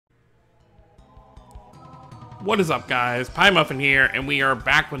What is up, guys? Pie Muffin here, and we are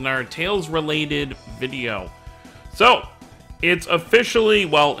back with another Tales-related video. So, it's officially,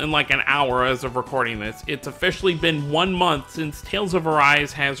 well, in like an hour as of recording this, it's officially been 1 month since Tales of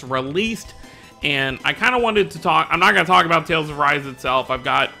Arise has released, and I kind of wanted to talk, I'm not going to talk about Tales of Arise itself. I've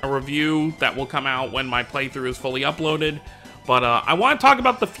got a review that will come out when my playthrough is fully uploaded, but I want to talk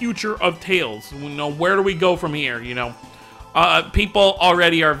about the future of Tales. You know, where do we go from here, you know? People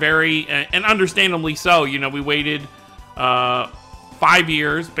already are very, and understandably so, you know, we waited 5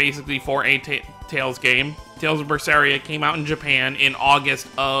 years, basically, for a Tales game. Tales of Berseria came out in Japan in August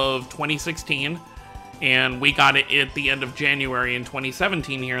of 2016, and we got it at the end of January in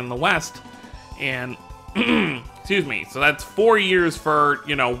 2017 here in the West, and, excuse me, so that's 4 years for,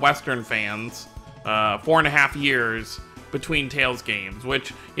 you know, Western fans, 4.5 years between Tales games,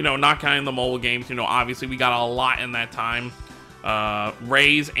 which, you know, not counting the mobile games, you know, obviously we got a lot in that time.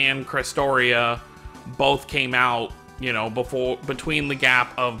 Raze and Crestoria both came out, you know, between the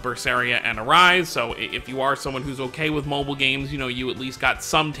gap of Berseria and Arise, so if you are someone who's okay with mobile games, you know, you at least got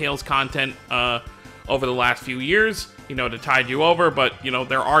some Tales content, over the last few years, you know, to tide you over, but, you know,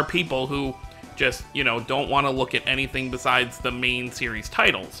 there are people who just, you know, don't want to look at anything besides the main series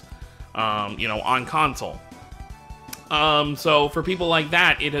titles, you know, on console. So for people like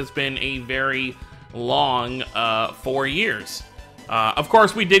that, it has been a very long 4 years. Of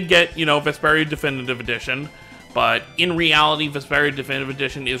course, we did get, you know, Vesperia Definitive Edition, but in reality, Vesperia Definitive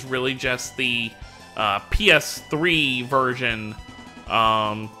Edition is really just the PS3 version,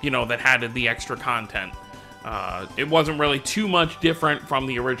 you know, that had the extra content. It wasn't really too much different from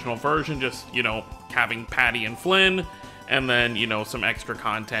the original version, just, you know, having Patty and Flynn, and then, you know, some extra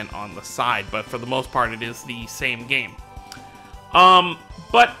content on the side, but for the most part, it is the same game.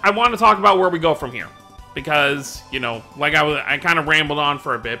 But I want to talk about where we go from here, because, you know, like I kind of rambled on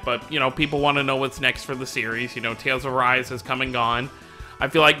for a bit, but, you know, people want to know what's next for the series. You know, Tales of Arise has come and gone. I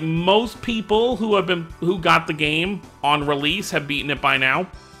feel like most people who got the game on release have beaten it by now.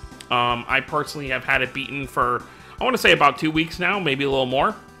 I personally have had it beaten for, I want to say, about 2 weeks now, maybe a little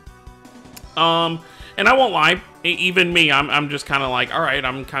more. And I won't lie, even me, I'm just kind of like, all right,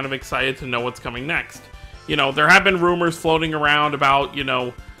 I'm kind of excited to know what's coming next. You know, there have been rumors floating around about, you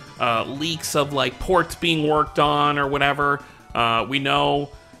know, leaks of, like, ports being worked on or whatever. We know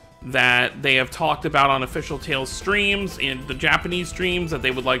that they have talked about on official Tales streams, in the Japanese streams, that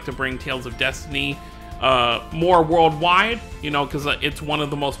they would like to bring Tales of Destiny more worldwide, you know, because it's one of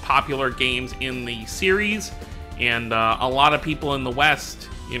the most popular games in the series, and a lot of people in the West,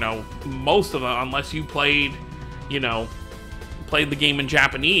 you know, most of them, unless you played the game in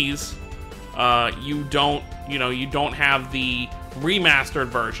Japanese, you don't have the remastered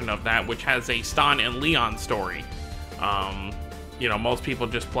version of that, which has a Stan and Leon story. You know, most people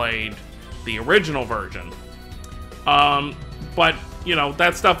just played the original version. But, you know,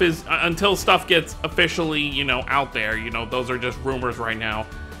 that stuff is, until stuff gets officially, you know, out there, you know, those are just rumors right now.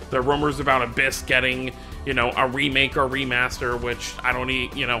 There are rumors about Abyss getting, you know, a remake or remaster, which I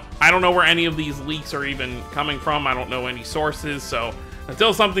don't know where any of these leaks are even coming from. I don't know any sources, so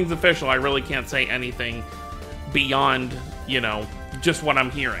until something's official, I really can't say anything beyond, you know, just what I'm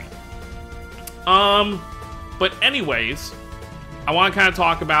hearing. But anyways, I want to kind of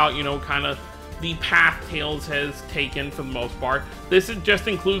talk about, you know, kind of the path Tales has taken for the most part. Just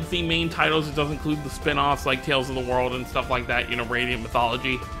includes the main titles. It doesn't include the spin-offs like Tales of the World and stuff like that, you know, Radiant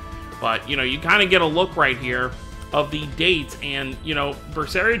Mythology. But, you know, you kind of get a look right here of the dates, and, you know,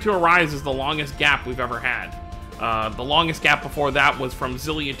 Berseria to Arise is the longest gap we've ever had. The longest gap before that was from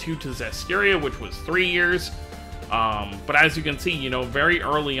Xillia 2 to Zestiria, which was 3 years. But as you can see, you know, very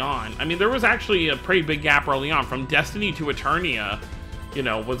early on, I mean, there was actually a pretty big gap early on. From Destiny to Eternia, you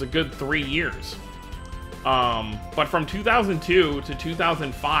know, was a good 3 years. But from 2002 to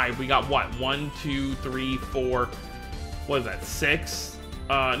 2005, we got, what, 1, 2, 3, 4, what is that, 6?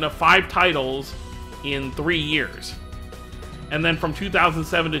 No, 5 titles in 3 years. And then from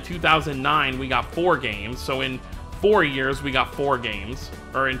 2007 to 2009, we got 4 games. So in 4 years, we got 4 games.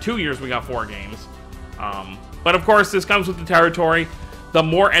 Or in 2 years, we got 4 games. But of course, this comes with the territory. The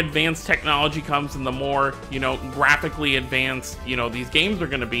more advanced technology comes, and the more, you know, graphically advanced, you know, these games are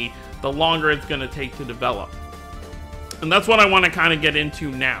going to be, the longer it's going to take to develop. And that's what I want to kind of get into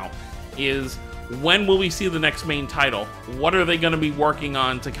now, is when will we see the next main title? What are they going to be working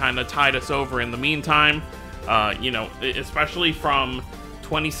on to kind of tide us over in the meantime? You know, especially from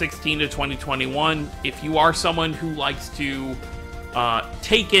 2016 to 2021, if you are someone who likes to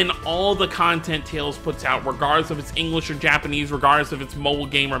take in all the content Tales puts out, regardless if it's English or Japanese, regardless if it's mobile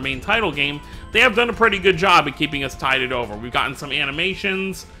game or main title game, they have done a pretty good job at keeping us tided over. We've gotten some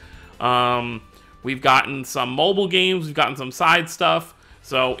animations. We've gotten some mobile games, we've gotten some side stuff.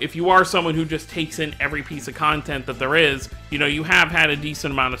 So if you are someone who just takes in every piece of content that there is, you know, you have had a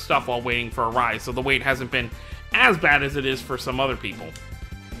decent amount of stuff while waiting for Arise, so the wait hasn't been as bad as it is for some other people.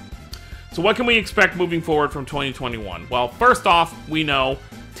 So what can we expect moving forward from 2021? Well, first off, we know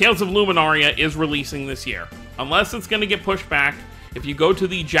Tales of Luminaria is releasing this year. Unless it's going to get pushed back, if you go to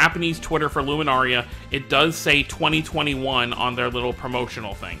the Japanese Twitter for Luminaria, it does say 2021 on their little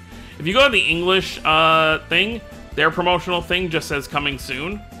promotional thing. If you go to the English thing, their promotional thing just says coming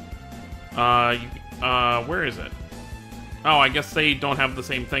soon. Where is it? Oh, I guess they don't have the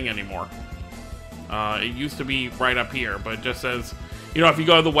same thing anymore. It used to be right up here, but it just says, you know, if you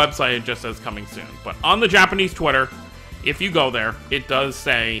go to the website, it just says coming soon. But on the Japanese Twitter, if you go there, it does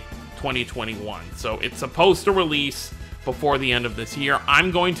say 2021. So it's supposed to release before the end of this year.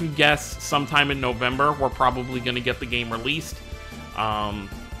 I'm going to guess sometime in November, we're probably going to get the game released.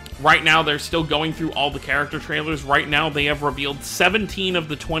 Right now, they're still going through all the character trailers. Right now, they have revealed 17 of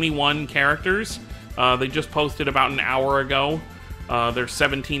the 21 characters. They just posted about an hour ago their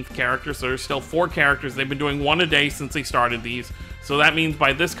 17th character, so there's still 4 characters. They've been doing one a day since they started these. So that means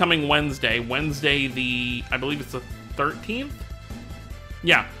by this coming Wednesday the, I believe it's the 13th?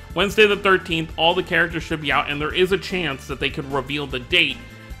 Yeah, Wednesday the 13th, all the characters should be out, and there is a chance that they could reveal the date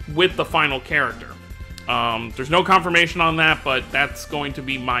with the final character. There's no confirmation on that, but that's going to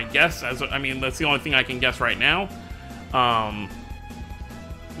be my guess. I mean, that's the only thing I can guess right now.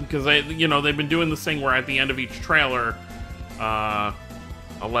 Because they've been doing this thing where at the end of each trailer, I'll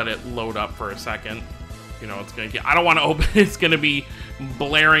let it load up for a second. You know, it's gonna get. I don't want to open. It's gonna be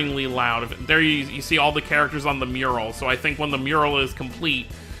blaringly loud. There you see all the characters on the mural. So I think when the mural is complete,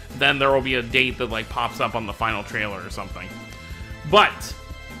 then there will be a date that like pops up on the final trailer or something. But,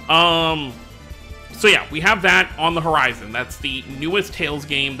 so yeah, we have that on the horizon. That's the newest Tales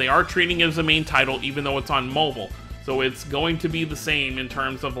game. They are treating it as a main title, even though it's on mobile. So it's going to be the same in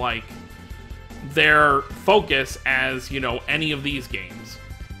terms of like their focus as, you know, any of these games.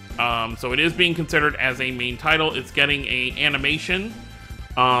 So it is being considered as a main title. It's getting a animation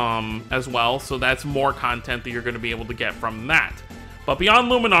as well, so that's more content that you're going to be able to get from that. But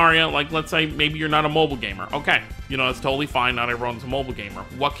beyond Luminaria, like let's say maybe you're not a mobile gamer. Okay, you know, that's totally fine. Not everyone's a mobile gamer.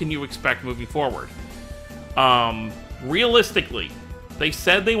 What can you expect moving forward? Realistically, they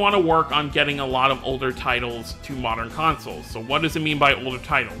said they want to work on getting a lot of older titles to modern consoles. So what does it mean by older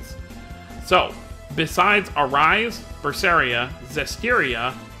titles? So, besides Arise, Berseria,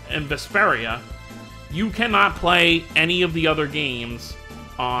 Zestiria, and Vesperia, you cannot play any of the other games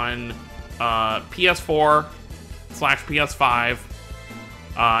on PS4/PS5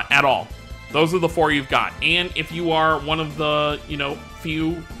 at all. Those are the 4 you've got. And if you are one of the, you know,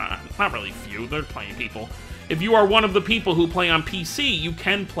 few, not really few, there are plenty of people. If you are one of the people who play on PC, you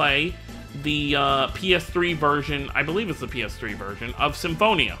can play the PS3 version, I believe it's the PS3 version, of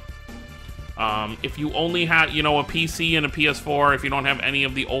Symphonia. If you only have, you know, a PC and a PS4, if you don't have any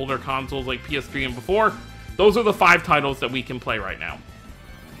of the older consoles like PS3 and before, those are the 5 titles that we can play right now.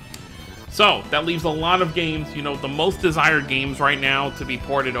 So, that leaves a lot of games. You know, the most desired games right now to be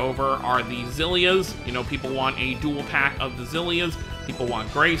ported over are the Xillias. You know, people want a dual pack of the Xillias, people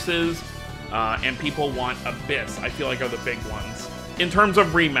want Graces, and people want Abyss, I feel like are the big ones. In terms of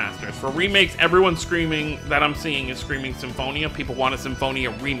remasters, for remakes, everyone's screaming, that I'm seeing is screaming Symphonia. People want a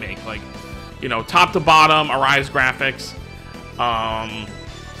Symphonia remake, like, you know, top to bottom, Arise graphics.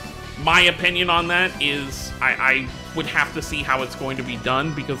 My opinion on that is I would have to see how it's going to be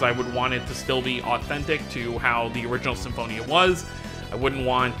done, because I would want it to still be authentic to how the original Symphonia was. I wouldn't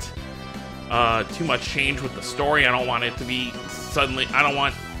want too much change with the story. I don't want it to be suddenly, I don't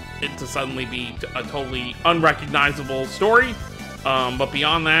want it to suddenly be a totally unrecognizable story. But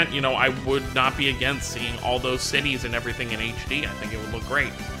beyond that, you know, I would not be against seeing all those cities and everything in HD. I think it would look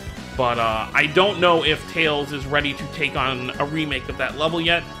great. But I don't know if Tales is ready to take on a remake of that level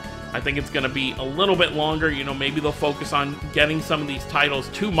yet. I think it's going to be a little bit longer. You know, maybe they'll focus on getting some of these titles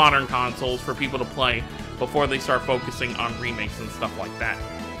to modern consoles for people to play before they start focusing on remakes and stuff like that.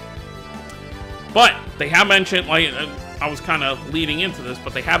 But they have mentioned, like, I was kind of leading into this,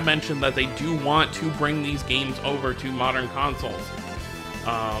 but they have mentioned that they do want to bring these games over to modern consoles.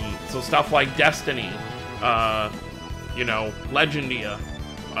 So stuff like Destiny, you know, Legendia,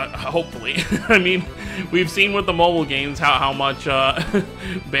 hopefully. I mean, we've seen with the mobile games how much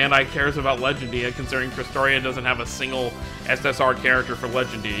Bandai cares about Legendia, considering Cristoria doesn't have a single SSR character for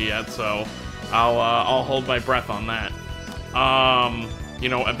Legendia yet, so I'll hold my breath on that. You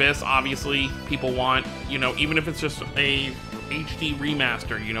know, Abyss, obviously, people want, you know, even if it's just a HD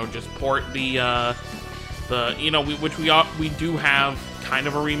remaster, you know, just port the you know, which we do have kind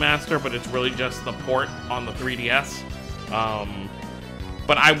of a remaster, but it's really just the port on the 3DS.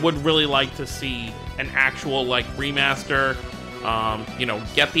 But I would really like to see an actual, like, remaster, you know,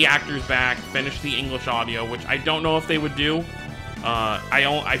 get the actors back, finish the English audio, which I don't know if they would do.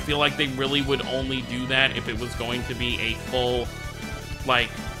 I feel like they really would only do that if it was going to be a full, like,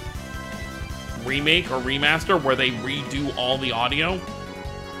 remake or remaster where they redo all the audio.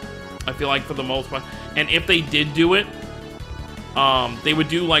 I feel like for the most part. And if they did do it, they would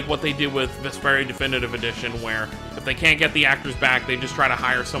do like what they did with Vesperia Definitive Edition, where if they can't get the actors back, they just try to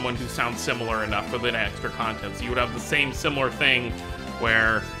hire someone who sounds similar enough for the extra content. So you would have the same similar thing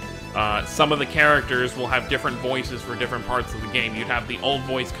where some of the characters will have different voices for different parts of the game. You'd have the old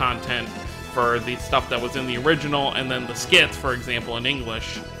voice content for the stuff that was in the original, and then the skits, for example, in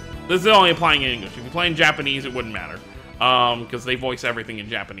English. This is only applying in English. If you play in Japanese, it wouldn't matter, because they voice everything in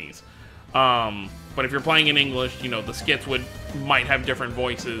Japanese. But if you're playing in English, you know, the skits might have different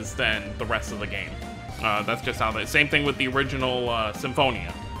voices than the rest of the game. That's just how same thing with the original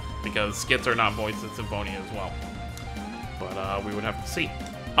Symphonia, because skits are not voiced in Symphonia as well. But we would have to see.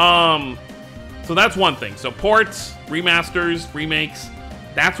 So that's one thing. So ports, remasters, remakes,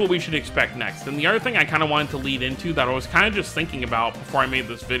 that's what we should expect next. And the other thing I kind of wanted to lead into that I was kind of just thinking about before I made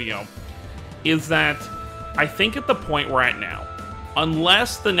this video is that I think at the point we're at now,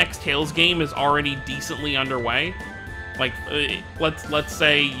 unless the next Tales game is already decently underway, like let's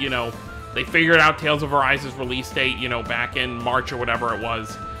say, you know, they figured out Tales of Arise's release date, you know, back in March or whatever it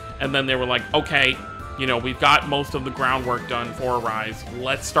was, and then they were like, okay, you know, we've got most of the groundwork done for Arise,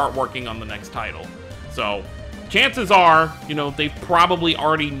 let's start working on the next title. So chances are, you know, they probably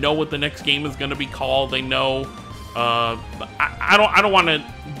already know what the next game is going to be called. They know, I don't want to,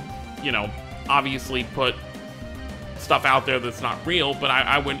 you know, obviously put stuff out there that's not real, but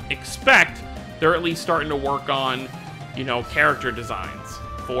I would expect they're at least starting to work on, you know, character designs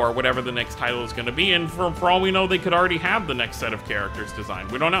for whatever the next title is going to be, and for all we know, they could already have the next set of characters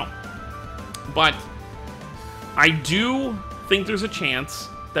designed. We don't know. But I do think there's a chance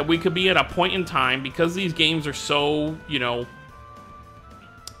that we could be at a point in time, because these games are so, you know,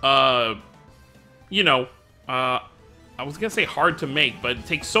 I was gonna say hard to make, but it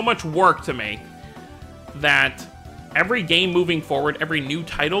takes so much work to make that every game moving forward, every new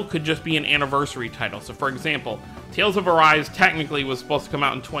title could just be an anniversary title. So for example, Tales of Arise technically was supposed to come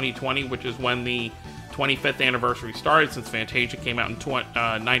out in 2020, which is when the 25th anniversary started, since Fantasia came out in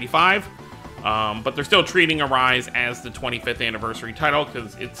 95. But they're still treating Arise as the 25th anniversary title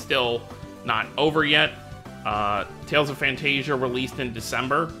because it's still not over yet. Tales of Fantasia released in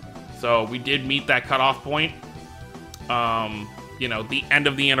December, so we did meet that cutoff point. You know, the end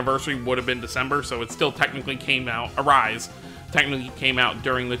of the anniversary would have been December, so it still technically came out, Arise technically came out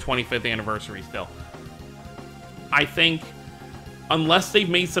during the 25th anniversary still. I think, unless they've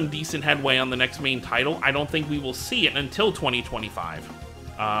made some decent headway on the next main title, I don't think we will see it until 2025.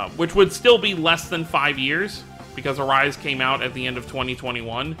 Which would still be less than 5 years, because Arise came out at the end of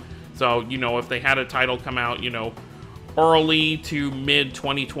 2021. So, you know, if they had a title come out, you know, early to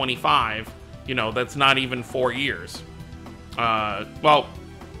mid-2025, you know, that's not even 4 years. Well,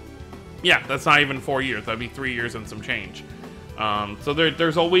 yeah, that's not even 4 years. That'd be 3 years and some change. So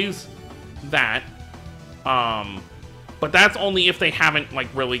there's always that. But that's only if they haven't, like,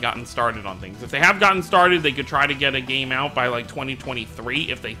 really gotten started on things. If they have gotten started, they could try to get a game out by, like, 2023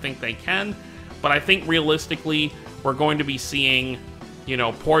 if they think they can. But I think, realistically, we're going to be seeing, you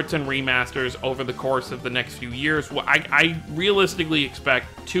know, ports and remasters over the course of the next few years. Well, I realistically expect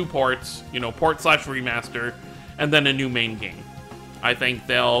 2 ports, you know, port/remaster, and then a new main game. I think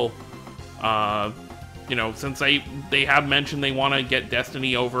they'll, you know, since they have mentioned they want to get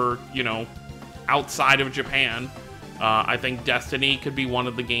Destiny over, you know, outside of Japan, I think Destiny could be one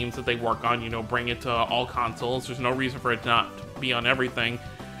of the games that they work on, you know, bring it to all consoles. There's no reason for it not to be on everything.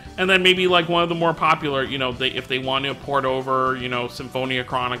 And then maybe, like, one of the more popular, you know, if they want to port over, you know, Symphonia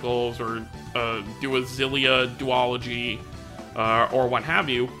Chronicles, or do a Xillia duology, or what have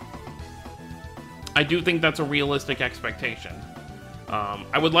you, I do think that's a realistic expectation.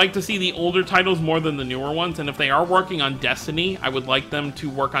 I would like to see the older titles more than the newer ones, and if they are working on Destiny, I would like them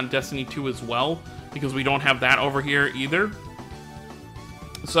to work on Destiny 2 as well, because we don't have that over here either.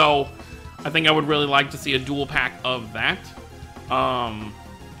 So I think I would really like to see a dual pack of that.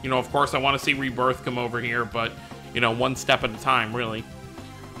 You know, of course, I want to see Rebirth come over here, but, you know, one step at a time, really.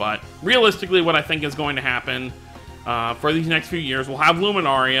 But realistically, what I think is going to happen for these next few years, we'll have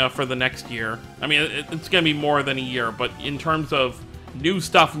Luminaria for the next year. I mean, it's going to be more than a year, but in terms of new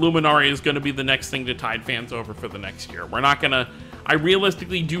stuff, Luminaria is going to be the next thing to tide fans over for the next year. We're not going to... I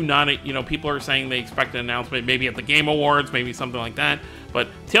realistically do not, you know, people are saying they expect an announcement maybe at the Game Awards, maybe something like that, but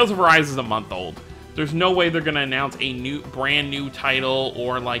Tales of Arise is a month old. There's no way they're going to announce a brand new title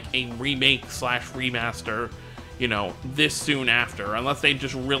or like a remake slash remaster, you know, this soon after, unless they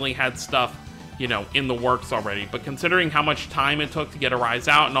just really had stuff, you know, in the works already. But considering how much time it took to get Arise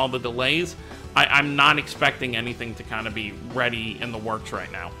out and all the delays, I'm not expecting anything to kind of be ready in the works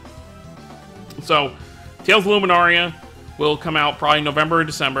right now. So, Tales of Luminaria will come out probably November or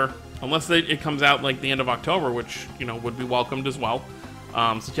December, unless it comes out like the end of October, which, you know, would be welcomed as well.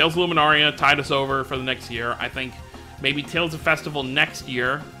 So Tales of Luminaria tied us over for the next year. I think maybe Tales of Festival next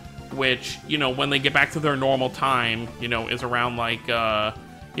year, which, you know, when they get back to their normal time, you know, is around like,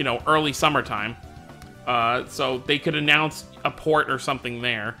 you know, early summertime. So they could announce a port or something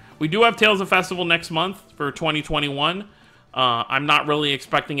there. We do have Tales of Festival next month for 2021. I'm not really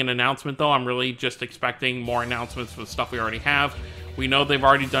expecting an announcement, though. I'm really just expecting more announcements for the stuff we already have. We know they've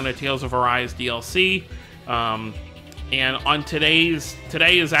already done a Tales of Arise DLC. And on today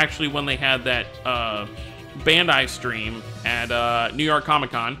is actually when they had that Bandai stream at New York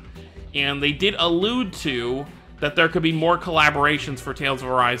Comic Con, and they did allude to that there could be more collaborations for Tales of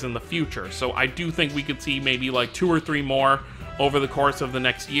Arise in the future. So I do think we could see maybe like 2 or 3 more over the course of the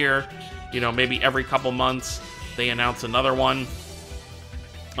next year. You know, maybe every couple months they announce another one.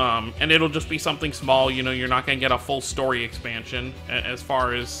 And it'll just be something small. You know, you're not going to get a full story expansion as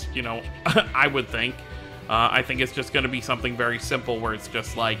far as, you know, I would think. I think it's just going to be something very simple where it's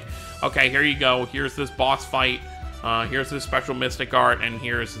just like, okay, here you go. Here's this boss fight. Here's this special mystic art, and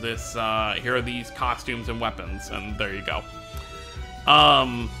here's this. Here are these costumes and weapons, and there you go.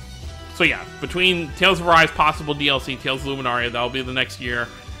 So yeah, between Tales of Arise, possible DLC, Tales of Luminaria, that'll be the next year,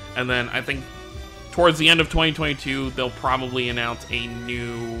 and then I think towards the end of 2022, they'll probably announce a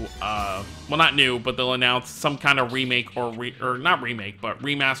new, well, not new, but they'll announce some kind of remake or not remake, but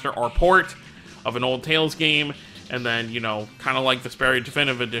remaster or port of an old Tales game, and then, you know, kind of like Vesperia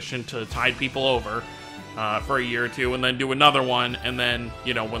Definitive Edition to tide people over for a year or two, and then do another one, and then,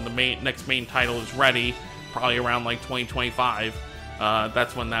 you know, when the next main title is ready, probably around like 2025,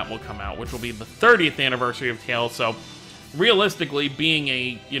 that's when that will come out, which will be the 30th anniversary of Tales. So realistically, being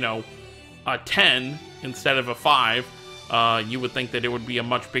a, you know, a 10 instead of a 5, you would think that it would be a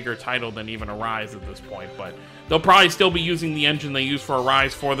much bigger title than even Arise at this point, but they'll probably still be using the engine they use for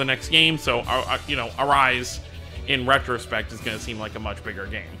Arise for the next game, so, you know, Arise, in retrospect, is going to seem like a much bigger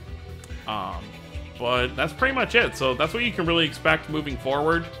game. But that's pretty much it, so that's what you can really expect moving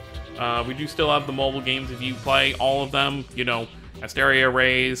forward. We do still have the mobile games if you play all of them, you know, Asteria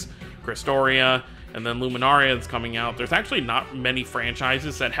Rays, Christoria, and then Luminaria is coming out. There's actually not many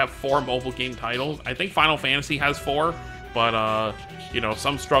franchises that have 4 mobile game titles. I think Final Fantasy has 4, but, you know,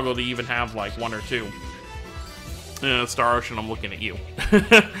 some struggle to even have, like, 1 or 2. Star Ocean, I'm looking at you.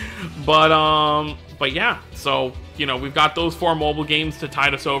 But yeah, so, you know, we've got those 4 mobile games to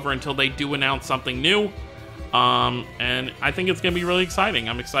tide us over until they do announce something new. And I think it's going to be really exciting.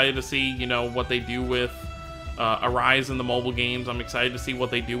 I'm excited to see, you know, what they do with Arise in the mobile games. I'm excited to see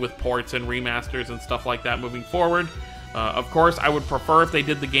what they do with ports and remasters and stuff like that moving forward. Of course, I would prefer if they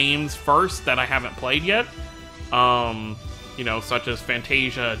did the games first that I haven't played yet. You know, such as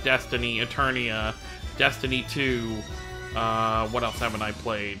Fantasia, Destiny, Eternia, Destiny 2, what else haven't I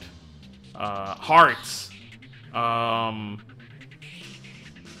played? Hearts. I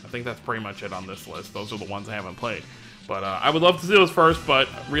think that's pretty much it on this list. Those are the ones I haven't played. But I would love to see those first, but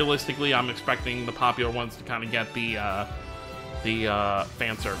realistically, I'm expecting the popular ones to kind of get the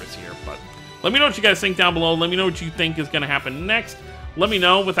fan service here. But let me know what you guys think down below. Let me know what you think is going to happen next. Let me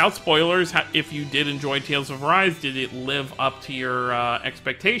know, without spoilers, if you did enjoy Tales of Arise. Did it live up to your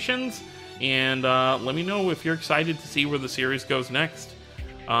expectations? And let me know if you're excited to see where the series goes next.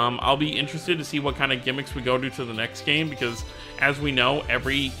 I'll be interested to see what kind of gimmicks we go to the next game, because as we know,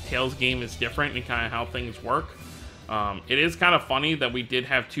 every Tales game is different in kind of how things work. It is kind of funny that we did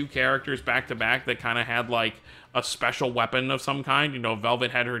have 2 characters back to back that kind of had like a special weapon of some kind. You know,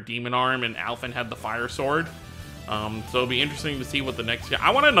 Velvet had her demon arm and Alphen had the fire sword. So it'll be interesting to see what the next...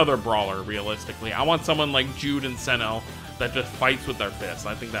 I want another brawler, realistically. I want someone like Jude and Senel that just fights with their fists.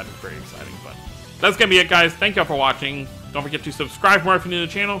 I think that'd be pretty exciting, but that's gonna be it, guys. Thank y'all for watching. Don't forget to subscribe for more if you're new to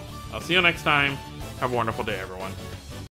the channel. I'll see you next time. Have a wonderful day, everyone.